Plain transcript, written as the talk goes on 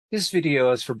This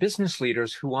video is for business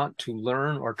leaders who want to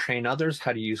learn or train others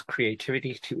how to use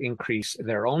creativity to increase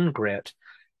their own grit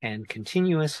and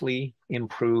continuously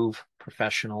improve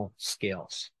professional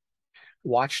skills.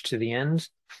 Watch to the end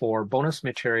for bonus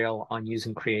material on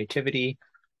using creativity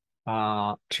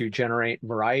to generate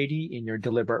variety in your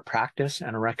deliberate practice,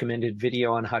 and a recommended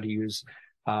video on how to use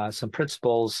some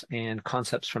principles and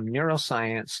concepts from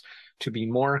neuroscience to be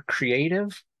more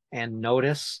creative and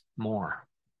notice more.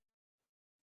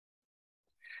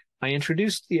 I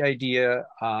introduced the idea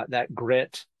that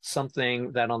grit,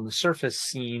 something that on the surface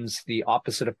seems the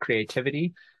opposite of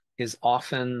creativity, is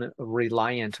often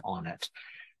reliant on it.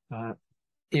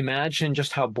 Imagine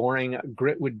just how boring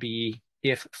grit would be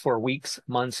if for weeks,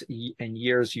 months, and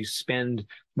years you spend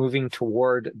moving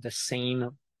toward the same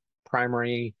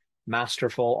primary,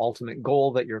 masterful, ultimate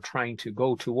goal that you're trying to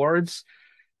go towards.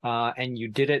 And you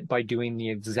did it by doing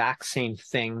the exact same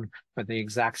thing or the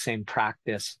exact same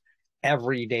practice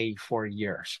every day for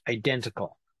years,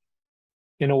 identical.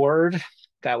 In a word,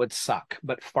 that would suck,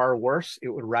 but far worse, it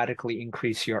would radically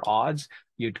increase your odds.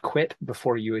 You'd quit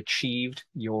before you achieved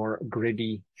your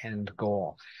gritty end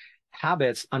goal.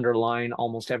 Habits underline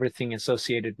almost everything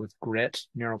associated with grit,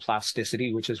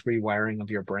 neuroplasticity, which is rewiring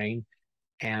of your brain,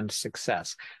 and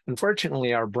success.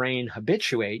 Unfortunately, our brain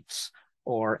habituates,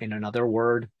 or in another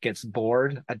word, gets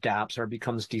bored, adapts, or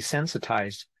becomes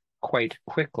desensitized quite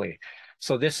quickly.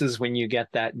 So this is when you get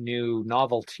that new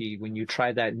novelty, when you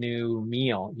try that new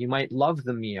meal. You might love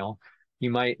the meal. You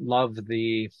might love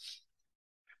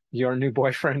your new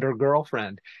boyfriend or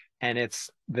girlfriend. And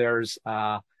there's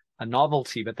a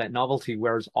novelty, but that novelty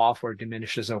wears off or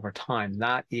diminishes over time.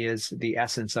 That is the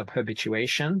essence of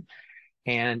habituation.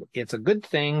 And it's a good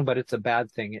thing, but it's a bad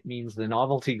thing. It means the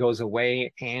novelty goes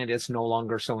away and it's no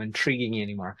longer so intriguing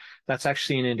anymore. That's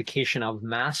actually an indication of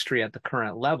mastery at the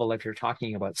current level. If you're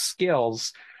talking about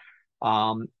skills,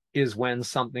 is when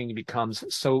something becomes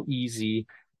so easy,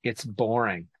 it's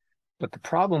boring. But the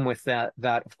problem with that,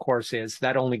 of course, is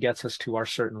that only gets us to our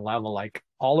certain level. Like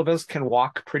all of us can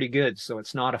walk pretty good, so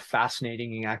it's not a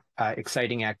fascinating,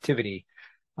 exciting activity.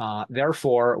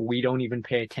 Therefore, we don't even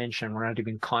pay attention. We're not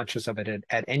even conscious of it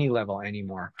at any level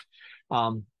anymore.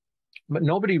 But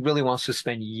nobody really wants to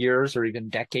spend years or even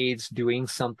decades doing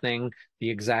something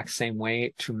the exact same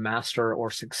way to master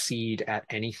or succeed at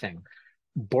anything.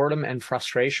 Boredom and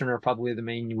frustration are probably the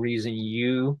main reason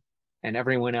you and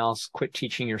everyone else quit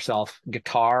teaching yourself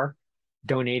guitar,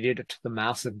 donated to the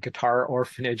massive guitar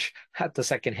orphanage at the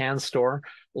secondhand store,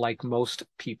 like most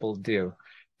people do.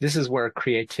 This is where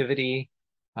creativity,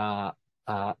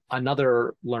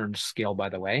 another learned skill, by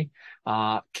the way,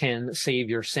 can save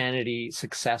your sanity,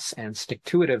 success, and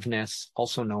stick-to-itiveness,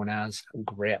 also known as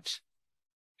grit.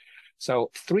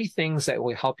 So 3 things that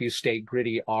will help you stay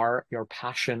gritty are your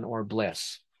passion or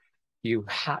bliss. You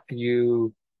have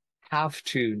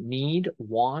to need,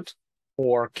 want,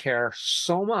 or care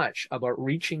so much about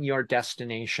reaching your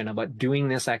destination, about doing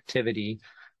this activity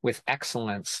with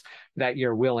excellence, that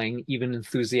you're willing, even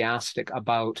enthusiastic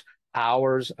about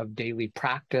hours of daily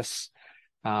practice,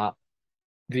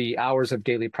 the hours of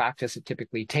daily practice it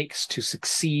typically takes to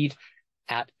succeed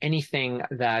at anything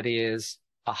that is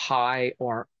a high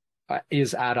or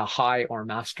is at a high or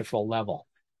masterful level.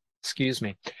 Excuse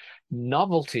me.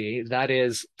 Novelty, that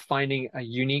is finding a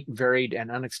unique, varied, and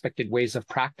unexpected ways of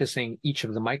practicing each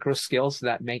of the micro skills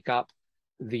that make up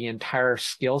the entire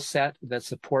skill set that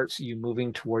supports you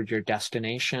moving toward your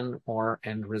destination or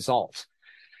end result.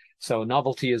 So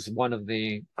novelty is one of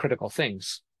the critical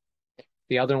things.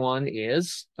 The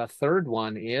third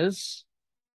one is,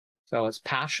 so it's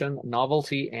passion,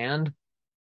 novelty, and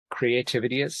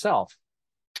creativity itself,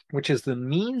 which is the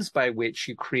means by which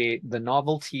you create the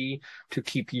novelty to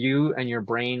keep you and your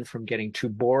brain from getting too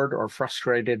bored or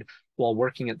frustrated while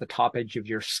working at the top edge of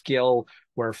your skill,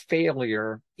 where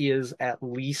failure is at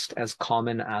least as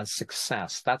common as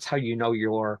success. That's how you know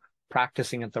you're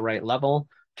practicing at the right level.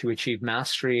 To achieve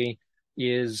mastery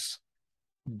is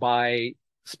by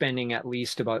spending at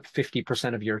least about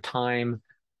 50% of your time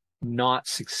not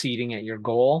succeeding at your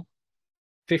goal,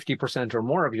 50% or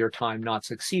more of your time not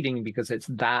succeeding, because it's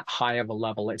that high of a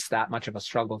level. It's that much of a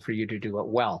struggle for you to do it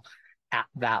well at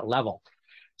that level.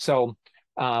 So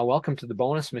welcome to the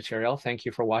bonus material. Thank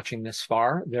you for watching this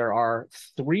far. There are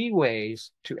 3 ways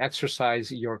to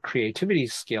exercise your creativity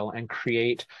skill and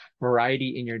create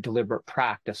variety in your deliberate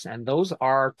practice. And those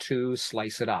are to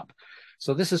slice it up.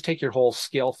 So this is take your whole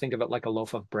skill, think of it like a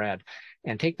loaf of bread,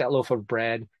 and take that loaf of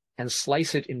bread and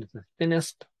slice it into the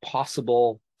thinnest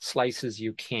possible slices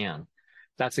you can.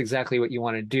 That's exactly what you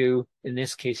want to do. In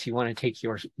this case, you want to take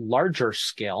your larger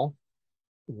skill,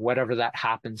 whatever that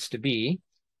happens to be,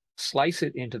 slice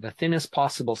it into the thinnest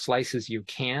possible slices you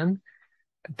can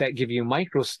that give you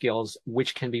micro skills,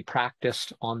 which can be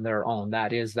practiced on their own.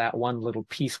 That is, that one little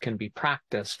piece can be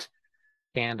practiced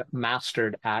and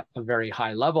mastered at a very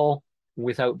high level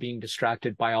without being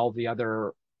distracted by all the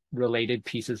other related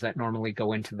pieces that normally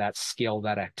go into that skill,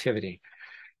 that activity.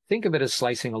 Think of it as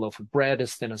slicing a loaf of bread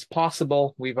as thin as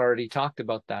possible. We've already talked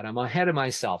about that. I'm ahead of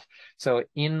myself. So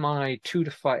in my 2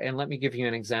 to 5, and let me give you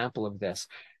an example of this.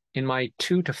 In my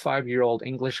 2 to 5-year-old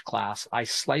English class, I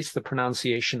sliced the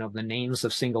pronunciation of the names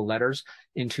of single letters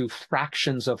into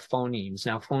fractions of phonemes.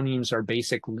 Now, phonemes are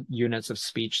basic units of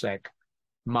speech like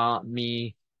ma,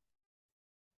 me,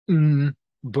 b,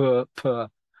 p,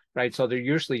 right? So they're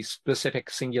usually specific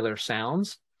singular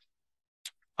sounds.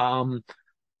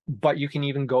 But you can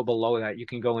even go below that. You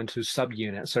can go into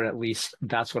subunits, or at least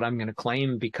that's what I'm going to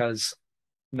claim, because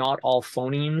not all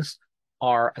phonemes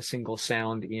are a single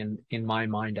sound in my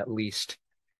mind, at least.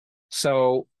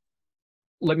 So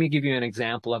let me give you an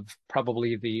example of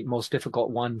probably the most difficult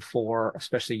one for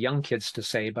especially young kids to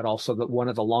say, but also one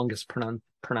of the longest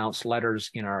pronounced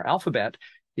letters in our alphabet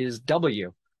is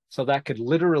W. So that could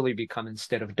literally become,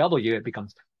 instead of W, it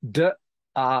becomes D,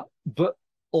 A, B,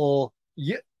 O,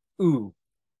 Y, U.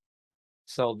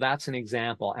 So that's an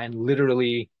example. And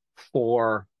literally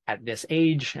for at this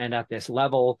age and at this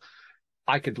level,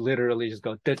 I could literally just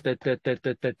go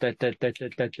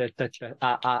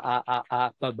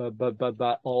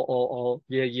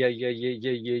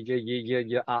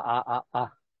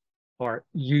or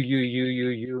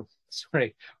you.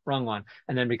 Sorry, wrong one.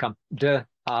 And then become W,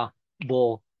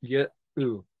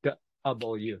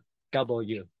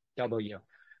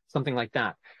 something like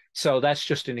that. So that's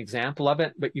just an example of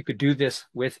it, but you could do this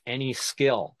with any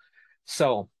skill.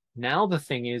 So now the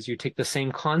thing is, you take the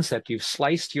same concept, you've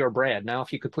sliced your bread. Now,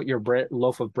 if you could put your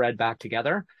loaf of bread back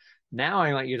together, now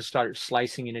I want you to start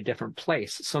slicing in a different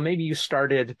place. So maybe you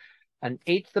started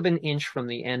 1/8 of an inch from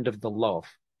the end of the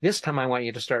loaf. This time I want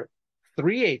you to start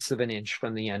 3/8 of an inch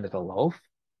from the end of the loaf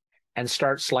and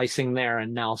start slicing there,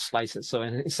 and now slice it. So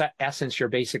in essence, you're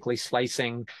basically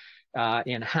slicing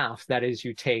in half. That is,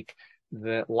 you take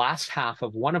the last half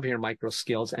of one of your micro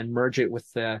skills and merge it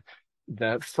with the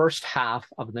first half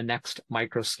of the next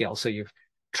micro skill. So you've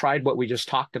tried what we just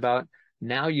talked about.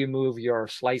 Now you move your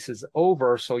slices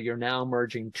over, so you're now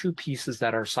merging two pieces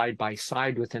that are side by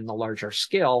side within the larger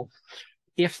skill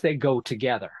if they go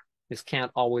together. This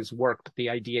can't always work, but the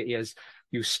idea is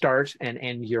you start and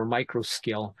end your micro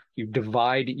skill. You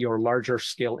divide your larger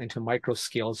skill into micro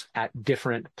skills at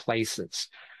different places.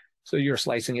 So you're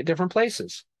slicing at different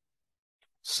places.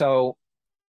 So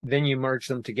then you merge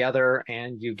them together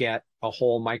and you get a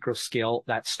whole micro skill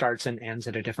that starts and ends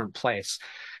at a different place.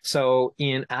 So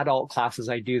in adult classes,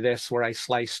 I do this where I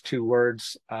slice two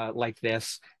words like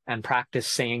this and practice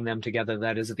saying them together.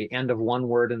 That is, at the end of one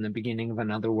word and the beginning of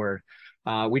another word.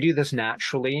 We do this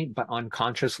naturally, but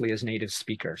unconsciously as native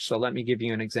speakers. So let me give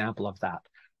you an example of that.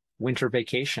 Winter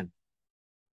vacation.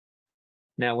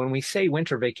 Now, when we say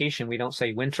winter vacation, we don't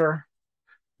say winter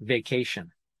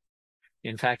vacation.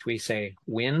 In fact, we say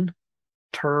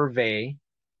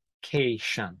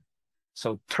winter-vacation.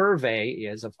 So terve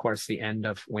is, of course, the end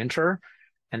of winter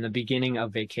and the beginning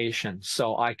of vacation.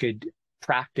 So I could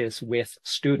practice with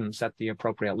students at the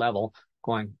appropriate level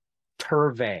going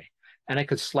terve. And I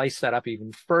could slice that up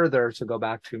even further to go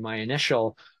back to my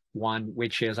initial one,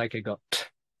 which is I could go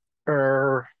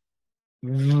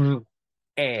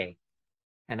v-a.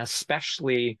 And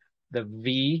especially the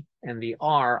V and the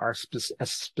R are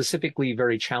specifically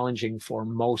very challenging for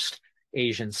most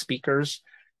Asian speakers,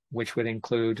 which would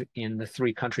include in the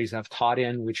 3 countries I've taught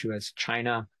in, which was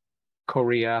China,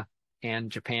 Korea,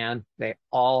 and Japan. They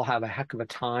all have a heck of a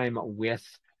time with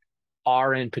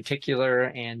R in particular,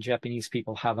 and Japanese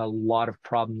people have a lot of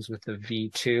problems with the V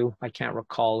too. I can't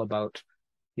recall about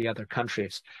the other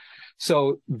countries.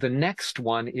 So the next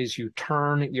one is you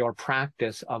turn your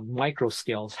practice of micro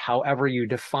skills, however you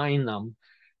define them,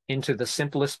 into the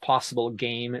simplest possible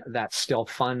game that's still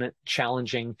fun,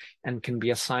 challenging, and can be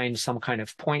assigned some kind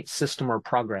of point system or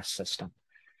progress system.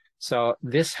 So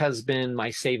this has been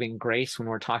my saving grace when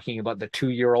we're talking about the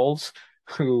 2-year-olds,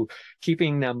 who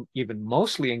keeping them even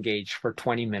mostly engaged for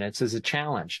 20 minutes is a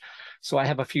challenge. So I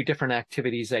have a few different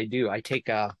activities I do. I take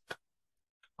a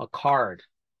card.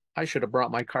 I should have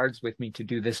brought my cards with me to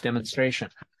do this demonstration.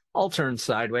 I'll turn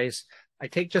sideways. I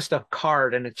take just a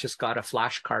card and it's just got a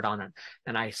flash card on it.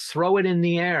 And I throw it in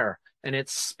the air and it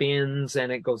spins and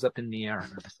it goes up in the air.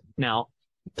 Now,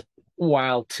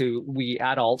 while to we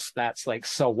adults, that's like,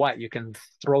 so what? You can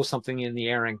throw something in the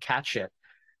air and catch it.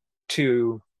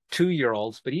 To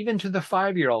 2-year-olds, but even to the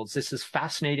 5-year-olds, this is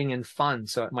fascinating and fun.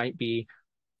 So it might be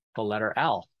the letter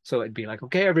L. So it'd be like,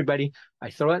 okay, everybody, I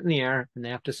throw it in the air and they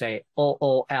have to say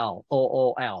O-O-L,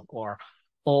 O-O-L, or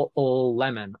O-O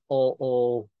lemon,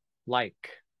 O-O like,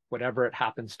 whatever it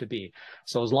happens to be.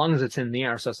 So as long as it's in the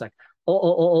air, so it's like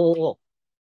O-O-O-O-O,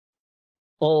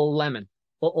 O lemon,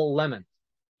 O-O lemon.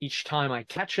 Each time I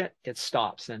catch it, it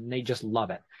stops and they just love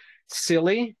it.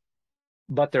 Silly,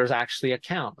 but there's actually a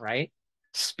count, right?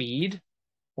 Speed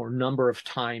or number of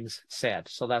times said.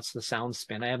 So that's the sound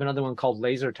spin. I have another one called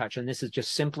laser touch, and this is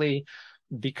just simply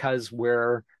because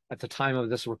we're at the time of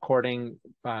this recording,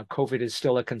 COVID is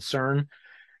still a concern.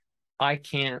 I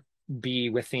can't be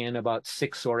within about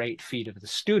 6 or 8 feet of the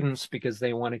students because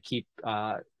they want to keep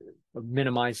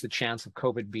minimize the chance of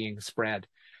COVID being spread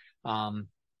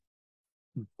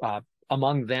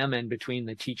among them and between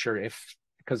the teacher,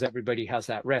 because everybody has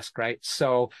that risk, right?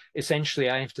 So essentially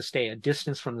I have to stay a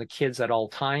distance from the kids at all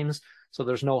times. So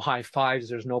there's no high fives,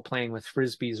 there's no playing with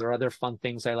frisbees or other fun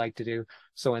things I like to do.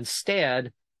 So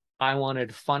instead, I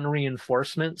wanted fun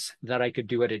reinforcements that I could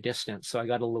do at a distance. So I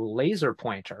got a little laser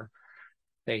pointer.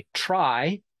 They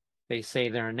try, they say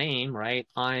their name, right?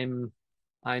 I'm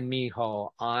Miho,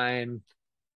 I'm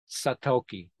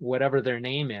Satoki, whatever their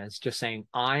name is, just saying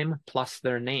I'm plus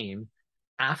their name.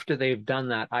 After they've done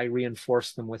that, I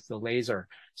reinforce them with the laser.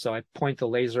 So I point the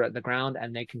laser at the ground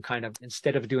and they can kind of,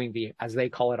 instead of doing the, as they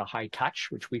call it, a high touch,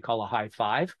 which we call a high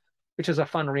five, which is a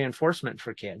fun reinforcement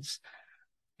for kids,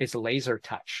 it's laser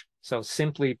touch. So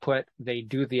simply put, they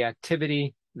do the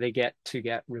activity, they get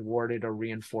rewarded or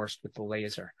reinforced with the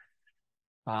laser.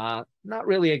 Not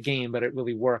really a game, but it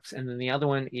really works. And then the other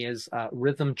one is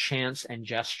rhythm, chants, and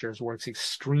gestures. Works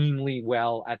extremely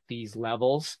well at these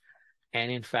levels. And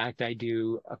in fact, I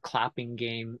do a clapping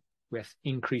game with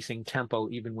increasing tempo,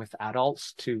 even with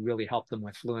adults, to really help them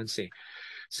with fluency.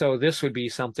 So this would be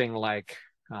something like,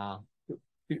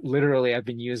 literally, I've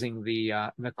been using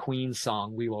the Queen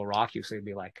song, We Will Rock You. So it'd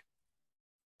be like,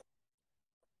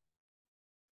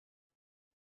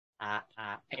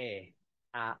 A,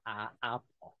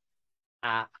 apple,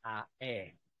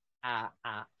 A,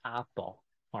 apple,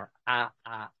 or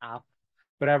apple,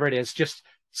 whatever it is, just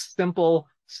simple,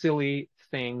 silly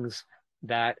things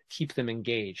that keep them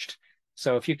engaged.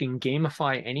 So if you can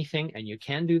gamify anything, and you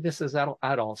can do this as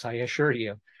adults, I assure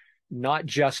you, not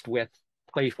just with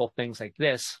playful things like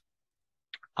this,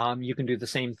 you can do the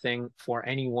same thing for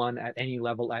anyone at any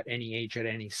level, at any age, at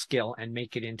any skill, and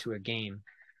make it into a game.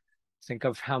 Think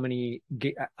of how many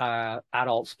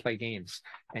adults play games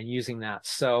and using that.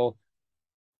 So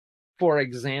for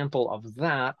example of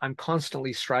that, I'm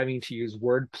constantly striving to use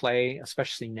wordplay,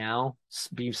 especially now,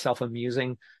 be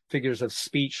self-amusing, figures of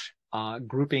speech,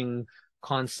 grouping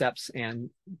concepts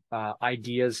and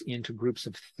ideas into groups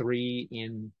of 3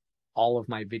 in all of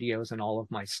my videos and all of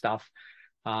my stuff.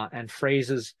 And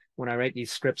phrases, when I write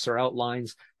these scripts or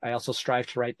outlines, I also strive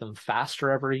to write them faster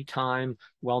every time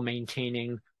while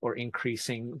maintaining or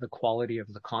increasing the quality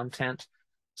of the content.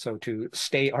 So to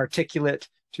stay articulate,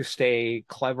 to stay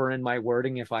clever in my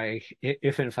wording,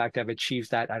 if in fact I've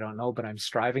achieved that, I don't know, but I'm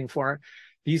striving for it.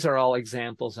 These are all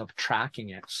examples of tracking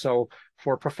it. So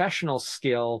for professional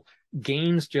skill,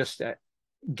 games just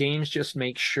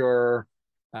make sure,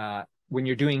 when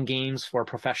you're doing games for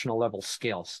professional level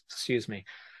skills,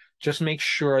 just make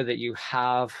sure that you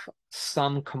have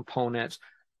some component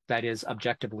that is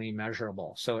objectively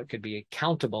measurable. So it could be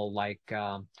countable, like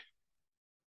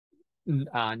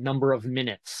number of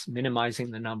minutes,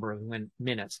 minimizing the number of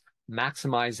minutes,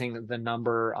 maximizing the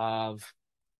number of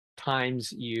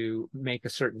times you make a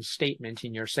certain statement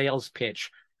in your sales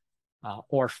pitch,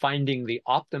 or finding the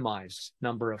optimized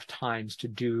number of times to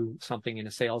do something in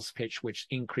a sales pitch, which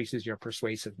increases your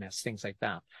persuasiveness, things like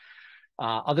that.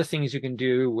 Other things you can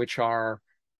do, which are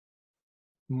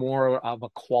more of a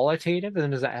qualitative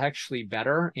and is actually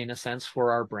better in a sense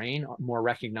for our brain, more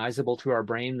recognizable to our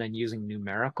brain than using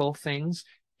numerical things,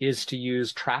 is to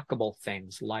use trackable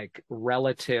things like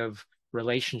relative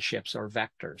relationships or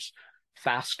vectors: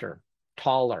 faster,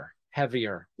 taller,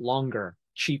 heavier, longer,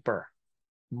 cheaper,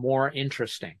 more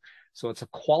interesting. So it's a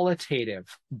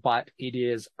qualitative, but it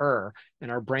is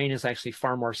and our brain is actually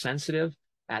far more sensitive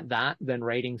at that than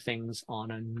rating things on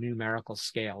a numerical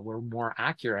scale. We're more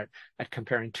accurate at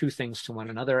comparing 2 things to one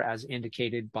another, as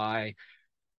indicated by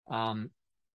Daniel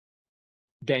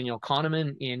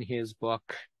Kahneman in his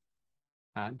book,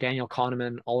 Daniel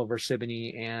Kahneman, Oliver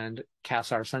Siboney, and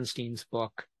Cassar Sunstein's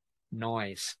book,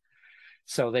 Noise.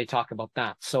 So they talk about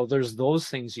that. So there's those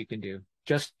things you can do.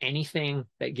 Just anything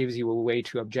that gives you a way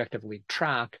to objectively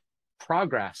track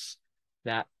progress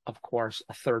that, of course,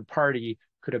 a third party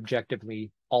could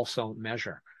objectively also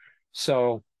measure.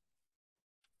 So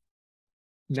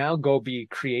now go be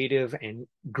creative and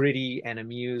gritty and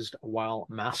amused while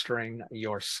mastering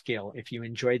your skill. If you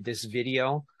enjoyed this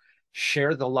video,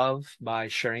 share the love by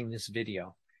sharing this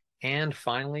video. And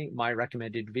finally, my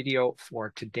recommended video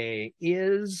for today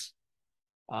is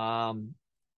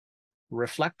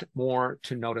reflect more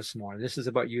to notice more. This is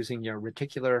about using your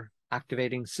reticular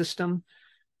activating system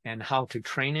and how to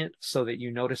train it so that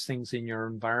you notice things in your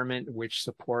environment which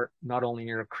support not only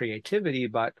your creativity,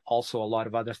 but also a lot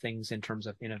of other things in terms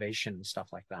of innovation and stuff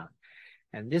like that.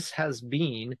 And this has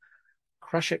been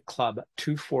Crush It Club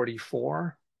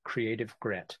 244, Creative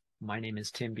Grit. My name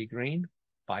is Tim B. Green.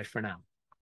 Bye for now.